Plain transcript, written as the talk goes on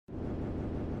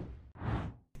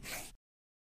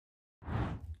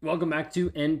Welcome back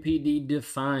to NPD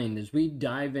Defined as we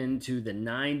dive into the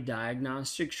 9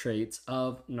 diagnostic traits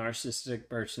of narcissistic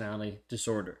personality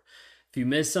disorder. If you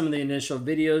missed some of the initial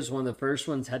videos, one of the first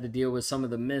ones had to deal with some of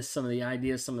the myths, some of the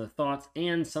ideas, some of the thoughts,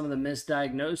 and some of the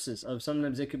misdiagnosis of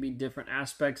sometimes it could be different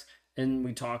aspects. And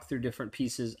we talk through different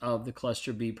pieces of the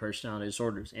cluster B personality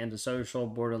disorders: antisocial,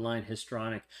 borderline,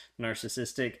 histrionic,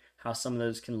 narcissistic, how some of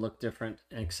those can look different,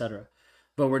 etc.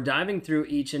 But we're diving through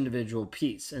each individual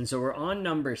piece. And so we're on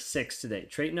number 6 today,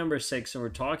 trait number 6, and we're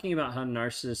talking about how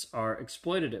narcissists are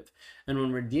exploitative. And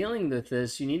when we're dealing with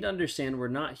this, you need to understand we're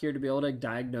not here to be able to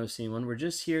diagnose anyone. We're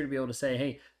just here to be able to say,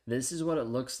 hey, this is what it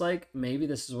looks like. Maybe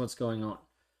this is what's going on.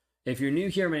 If you're new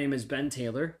here, my name is Ben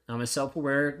Taylor. I'm a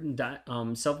self-aware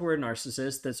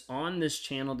narcissist that's on this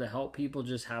channel to help people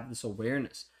just have this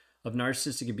awareness of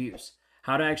narcissistic abuse,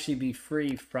 how to actually be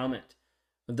free from it.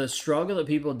 The struggle that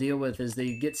people deal with is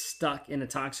they get stuck in a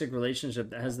toxic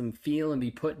relationship that has them feel and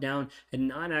be put down and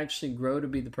not actually grow to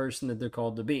be the person that they're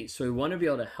called to be. So we want to be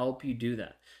able to help you do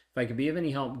that. If I could be of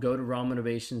any help, go to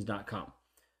rawmotivations.com.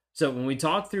 So when we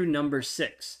talk through number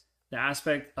 6, the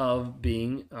aspect of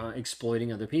being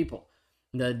exploiting other people,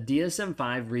 the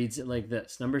DSM-5 reads it like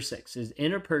this. Number 6 is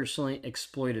interpersonally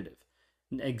exploitative.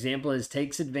 An example is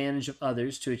takes advantage of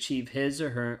others to achieve his or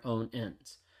her own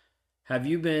ends. Have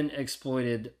you been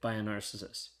exploited by a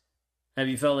narcissist? Have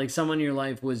you felt like someone in your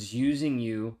life was using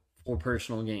you for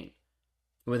personal gain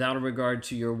without a regard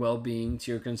to your well-being,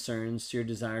 to your concerns, to your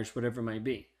desires, whatever it might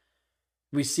be?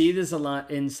 We see this a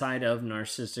lot inside of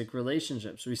narcissistic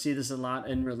relationships. We see this a lot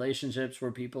in relationships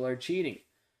where people are cheating.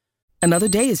 Another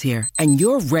day is here, and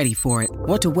you're ready for it.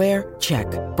 What to wear? Check.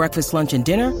 Breakfast, lunch, and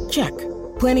dinner? Check.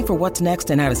 Planning for what's next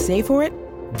and how to save for it?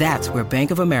 That's where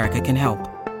Bank of America can help.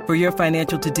 For your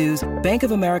financial to-dos, Bank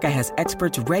of America has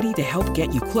experts ready to help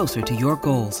get you closer to your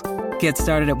goals. Get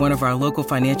started at one of our local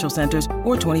financial centers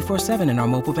or 24/7 in our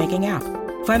mobile banking app.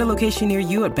 Find a location near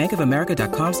you at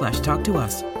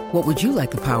bankofamerica.com/talktous. What would you like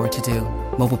the power to do?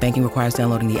 Mobile banking requires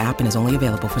downloading the app and is only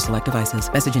available for select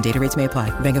devices. Message and data rates may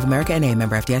apply. Bank of America N.A.,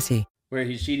 member FDIC. Where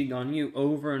he's cheating on you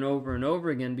over and over and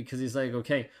over again because he's like,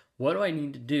 okay, what do I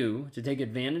need to do to take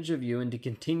advantage of you and to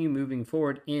continue moving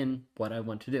forward in what I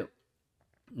want to do?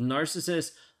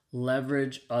 Narcissists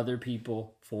leverage other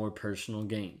people for personal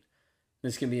gain.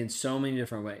 This can be in so many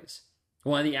different ways.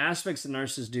 One of the aspects that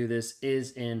narcissists do this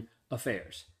is in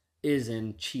affairs, is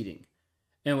in cheating.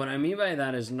 And what I mean by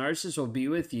that is narcissists will be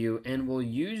with you and will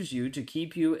use you to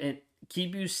keep you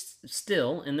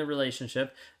still in the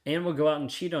relationship and will go out and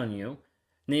cheat on you.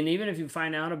 And then even if you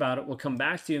find out about it, will come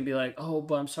back to you and be like, oh,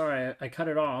 but I'm sorry, I cut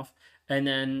it off, and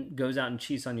then goes out and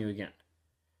cheats on you again.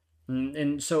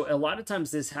 And so a lot of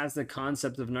times this has the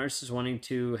concept of narcissists wanting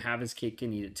to have his cake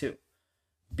and eat it too.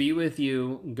 Be with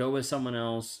you, go with someone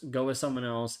else,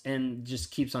 and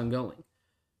just keeps on going.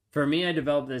 For me, I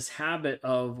developed this habit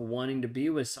of wanting to be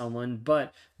with someone,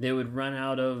 but they would run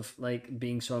out of like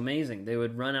being so amazing. They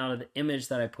would run out of the image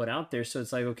that I put out there. So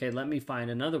it's like, okay, let me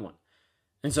find another one.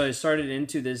 And so I started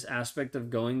into this aspect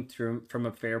of going through from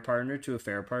a fair partner to a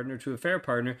fair partner to a fair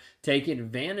partner, taking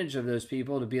advantage of those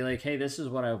people to be like, hey, this is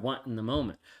what I want in the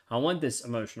moment. I want this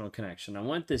emotional connection. I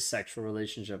want this sexual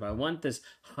relationship. I want this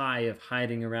high of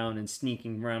hiding around and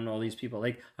sneaking around all these people.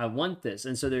 Like, I want this.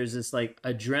 And so there's this like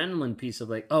adrenaline piece of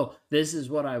like, oh, this is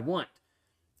what I want.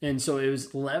 And so it was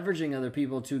leveraging other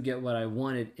people to get what I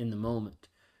wanted in the moment.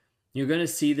 You're going to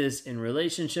see this in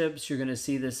relationships. You're going to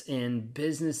see this in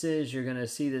businesses. You're going to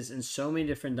see this in so many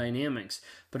different dynamics.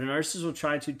 But a narcissist will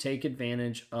try to take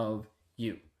advantage of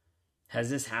you. Has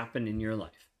this happened in your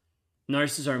life?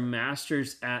 Narcissists are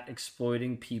masters at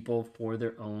exploiting people for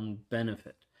their own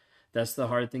benefit. That's the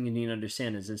hard thing you need to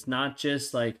understand is it's not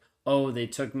just like, oh, they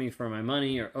took me for my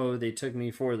money or, oh, they took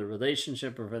me for the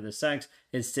relationship or for the sex.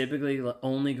 It's typically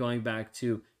only going back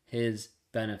to his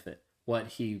benefit, what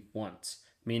he wants.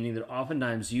 Meaning that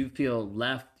oftentimes you feel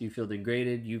left, you feel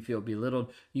degraded, you feel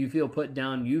belittled, you feel put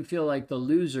down, you feel like the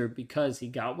loser because he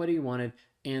got what he wanted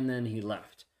and then he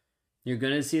left. You're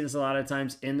going to see this a lot of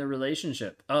times in the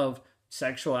relationship of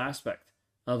sexual aspect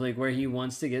of like where he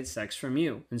wants to get sex from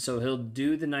you. And so he'll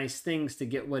do the nice things to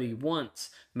get what he wants,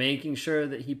 making sure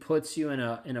that he puts you in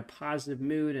a positive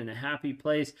mood and a happy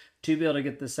place to be able to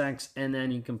get the sex, and then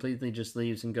he completely just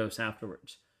leaves and goes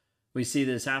afterwards. We see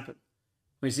this happen.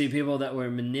 We see people that will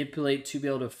manipulate to be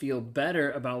able to feel better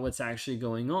about what's actually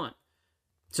going on.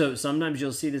 So sometimes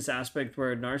you'll see this aspect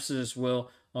where a narcissist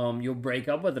will, you'll break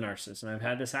up with a narcissist. And I've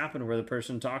had this happen where the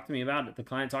person talked to me about it. The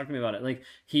client talked to me about it. Like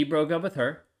he broke up with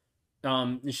her.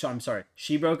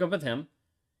 She broke up with him.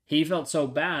 He felt so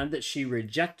bad that she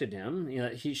rejected him.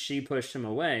 She pushed him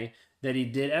away, that he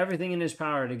did everything in his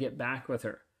power to get back with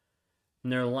her.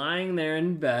 And they're lying there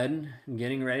in bed,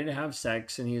 getting ready to have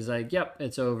sex, and he's like, yep,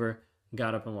 it's over.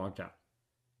 Got up and walked out.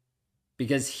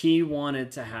 Because he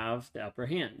wanted to have the upper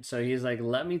hand. So he's like,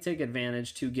 let me take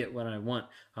advantage to get what I want.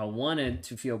 I wanted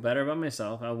to feel better about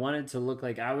myself. I wanted to look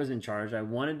like I was in charge. I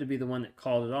wanted to be the one that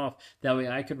called it off. That way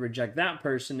I could reject that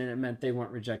person, and it meant they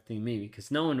weren't rejecting me, because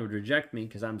no one would reject me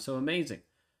because I'm so amazing.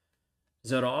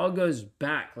 So it all goes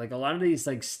back. Like, a lot of these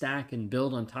like stack and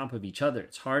build on top of each other.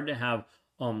 It's hard to have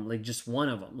like just one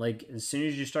of them. Like, as soon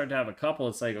as you start to have a couple,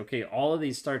 it's like, okay, all of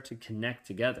these start to connect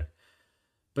together.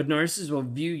 But narcissists will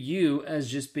view you as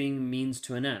just being means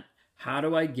to an end. How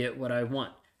do I get what I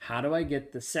want? How do I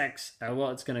get the sex? Well,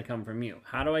 it's going to come from you.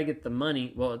 How do I get the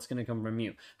money? Well, it's going to come from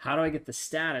you. How do I get the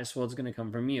status? Well, it's going to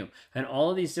come from you. And all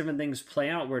of these different things play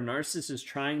out where narcissist is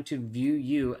trying to view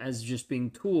you as just being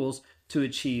tools to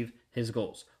achieve his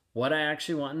goals. What I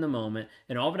actually want in the moment.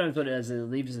 And oftentimes what it does is it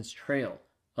leaves this trail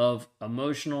of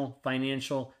emotional,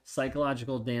 financial,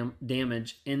 psychological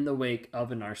damage in the wake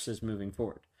of a narcissist moving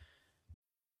forward.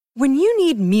 When you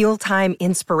need mealtime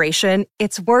inspiration,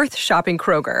 it's worth shopping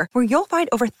Kroger, where you'll find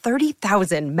over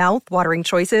 30,000 mouth-watering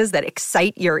choices that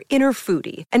excite your inner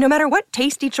foodie. And no matter what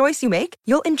tasty choice you make,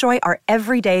 you'll enjoy our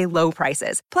everyday low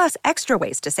prices, plus extra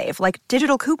ways to save, like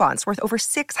digital coupons worth over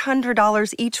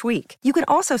 $600 each week. You can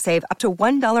also save up to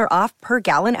 $1 off per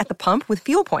gallon at the pump with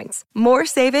fuel points. More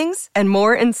savings and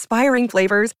more inspiring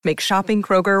flavors make shopping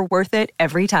Kroger worth it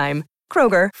every time.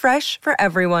 Kroger, fresh for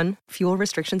everyone. Fuel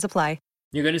restrictions apply.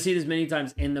 You're going to see this many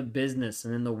times in the business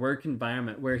and in the work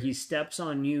environment where he steps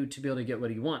on you to be able to get what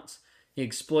he wants. He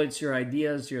exploits your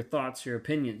ideas, your thoughts, your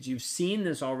opinions. You've seen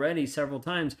this already several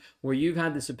times where you've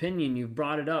had this opinion, you've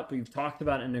brought it up, we've talked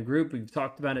about it in a group, we've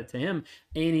talked about it to him,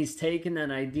 and he's taken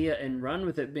that idea and run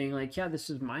with it, being like, yeah, this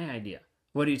is my idea.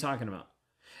 What are you talking about?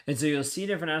 And so you'll see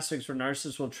different aspects where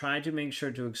narcissists will try to make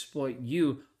sure to exploit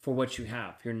you for what you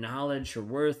have, your knowledge, your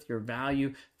worth, your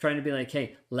value, trying to be like,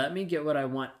 hey, let me get what I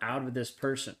want out of this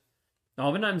person.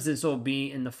 Oftentimes this will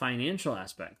be in the financial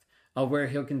aspect of where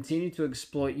he'll continue to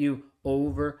exploit you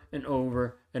over and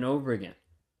over and over again.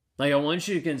 Like, I want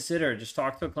you to consider, just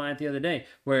talked to a client the other day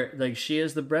where like she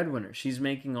is the breadwinner. She's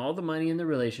making all the money in the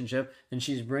relationship and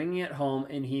she's bringing it home,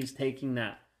 and he's taking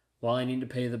that. Well, I need to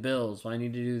pay the bills. Well, I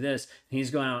need to do this. And he's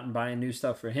going out and buying new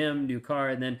stuff for him, new car.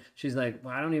 And then she's like,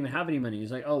 well, I don't even have any money.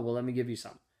 He's like, oh, well, let me give you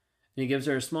some. And he gives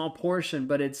her a small portion,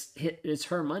 but it's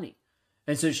her money.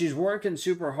 And so she's working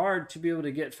super hard to be able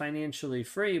to get financially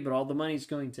free, but all the money's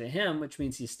going to him, which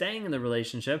means he's staying in the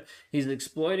relationship. He's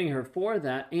exploiting her for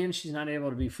that, and she's not able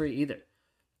to be free either.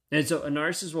 And so a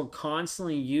narcissist will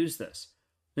constantly use this.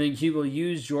 And he will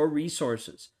use your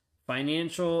resources,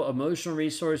 financial, emotional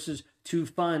resources, to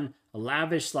fund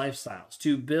lavish lifestyles,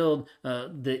 to build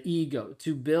the ego,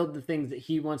 to build the things that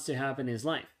he wants to have in his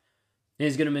life. And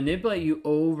he's going to manipulate you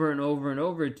over and over and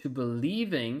over to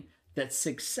believing that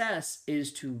success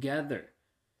is together.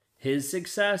 His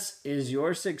success is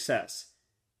your success,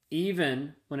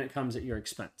 even when it comes at your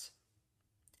expense.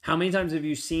 How many times have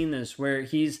you seen this where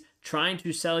he's trying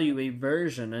to sell you a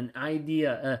version, an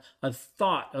idea, a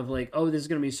thought of like, oh, this is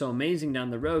going to be so amazing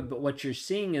down the road. But what you're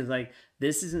seeing is like,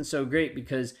 this isn't so great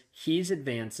because he's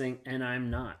advancing and I'm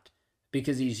not,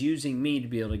 because he's using me to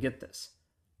be able to get this.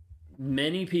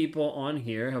 Many people on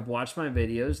here have watched my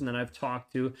videos and then I've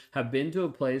talked to, have been to a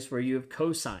place where you have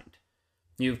co-signed.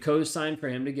 You've co-signed for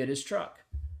him to get his truck.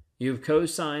 You've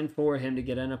co-signed for him to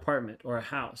get an apartment or a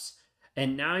house.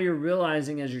 And now you're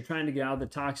realizing as you're trying to get out of the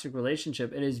toxic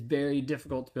relationship, it is very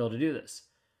difficult to be able to do this.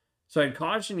 So I'd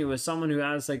caution you, as someone who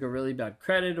has like a really bad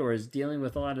credit or is dealing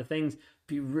with a lot of things,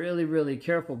 be really, really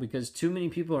careful, because too many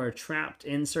people are trapped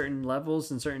in certain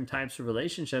levels and certain types of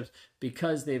relationships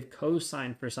because they've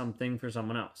co-signed for something for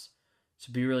someone else.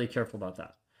 So be really careful about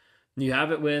that. You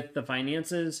have it with the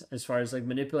finances, as far as like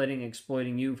manipulating,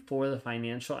 exploiting you for the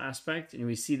financial aspect. And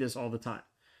we see this all the time.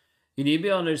 You need to be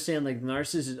able to understand, like, the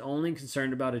narcissist is only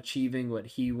concerned about achieving what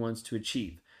he wants to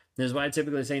achieve. This is why I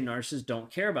typically say narcissists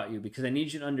don't care about you, because I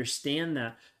need you to understand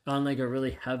that on like a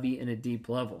really heavy and a deep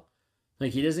level.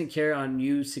 Like, he doesn't care on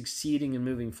you succeeding and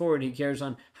moving forward. He cares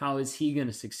on how is he going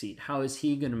to succeed? How is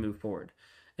he going to move forward?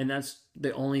 And that's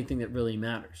the only thing that really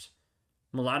matters.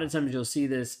 A lot of times you'll see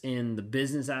this in the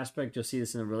business aspect. You'll see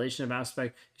this in the relationship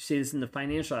aspect. You see this in the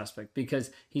financial aspect,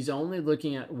 because he's only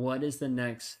looking at what is the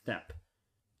next step.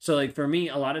 So like for me,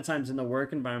 a lot of times in the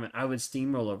work environment, I would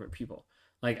steamroll over people.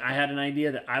 Like, I had an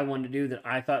idea that I wanted to do that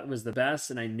I thought was the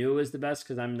best, and I knew it was the best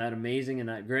because I'm that amazing and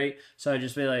that great. So I'd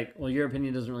just be like, well, your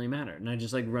opinion doesn't really matter. And I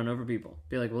just like run over people.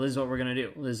 Be like, well, this is what we're going to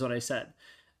do. Well, this is what I said.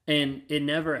 And it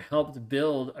never helped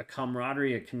build a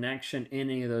camaraderie, a connection in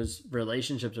any of those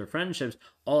relationships or friendships.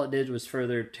 All it did was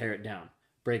further tear it down,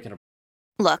 break it apart.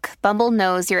 Look, Bumble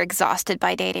knows you're exhausted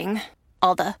by dating.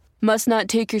 All the must not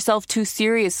take yourself too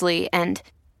seriously and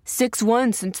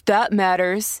 6'1" since that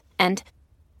matters. And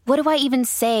what do I even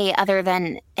say other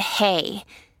than hey?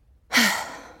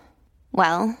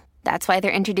 Well, that's why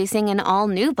they're introducing an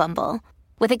all-new Bumble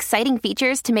with exciting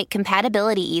features to make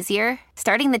compatibility easier,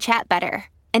 starting the chat better,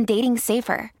 and dating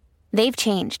safer. They've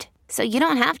changed, so you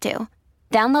don't have to.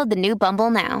 Download the new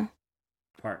Bumble now.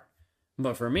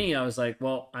 But for me, I was like,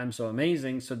 well, I'm so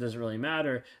amazing, so it doesn't really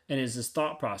matter. And it's this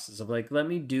thought process of like, let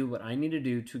me do what I need to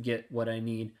do to get what I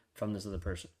need from this other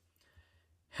person.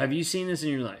 Have you seen this in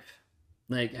your life?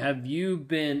 Like, have you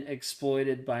been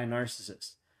exploited by a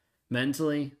narcissist?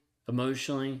 Mentally,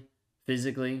 emotionally,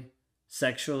 physically,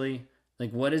 sexually?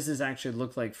 Like, what does this actually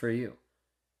look like for you?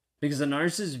 Because the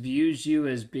narcissist views you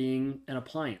as being an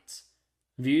appliance,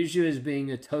 views you as being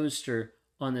a toaster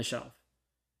on the shelf.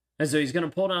 And so he's going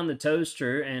to pull down the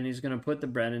toaster and he's going to put the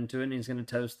bread into it and he's going to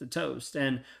toast the toast.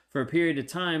 And for a period of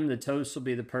time, the toast will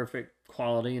be the perfect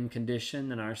quality and condition.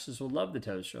 The narcissist will love the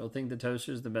toaster. He'll think the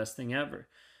toaster is the best thing ever.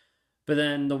 But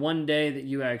then the one day that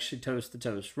you actually toast the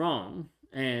toast wrong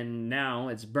and now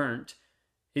it's burnt,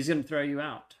 he's going to throw you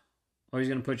out. Or he's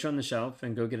going to put you on the shelf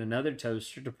and go get another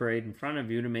toaster to parade in front of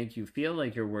you to make you feel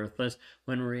like you're worthless,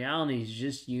 when in reality he's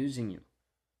just using you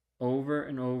over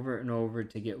and over and over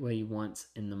to get what he wants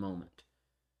in the moment.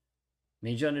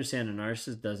 Made you understand a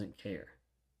narcissist doesn't care.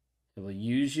 He will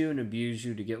use you and abuse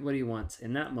you to get what he wants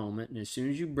in that moment, and as soon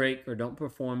as you break or don't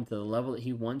perform to the level that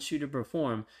he wants you to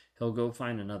perform, he'll go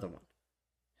find another one.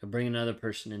 He'll bring another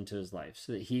person into his life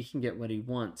so that he can get what he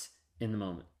wants in the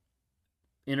moment.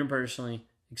 Interpersonally,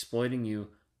 exploiting you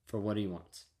for what he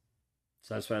wants.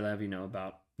 So that's what I'd have you know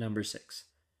about number 6.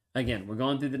 Again, we're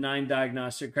going through the 9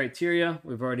 diagnostic criteria.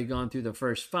 We've already gone through the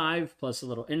first 5 plus a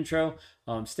little intro.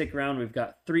 Stick around. We've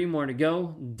got 3 more to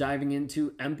go, diving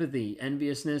into empathy,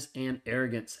 enviousness, and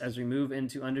arrogance as we move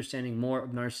into understanding more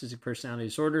of narcissistic personality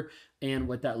disorder and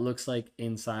what that looks like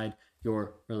inside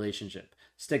your relationship.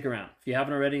 Stick around. If you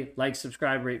haven't already, like,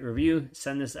 subscribe, rate, review,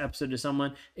 send this episode to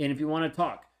someone. And if you want to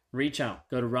talk, reach out.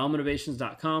 Go to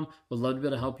rawmotivations.com. We'd love to be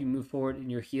able to help you move forward in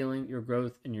your healing, your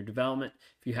growth, and your development.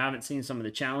 If you haven't seen some of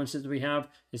the challenges we have,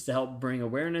 is to help bring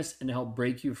awareness and to help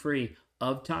break you free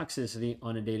of toxicity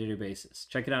on a day-to-day basis.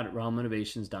 Check it out at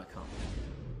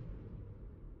rawmotivations.com.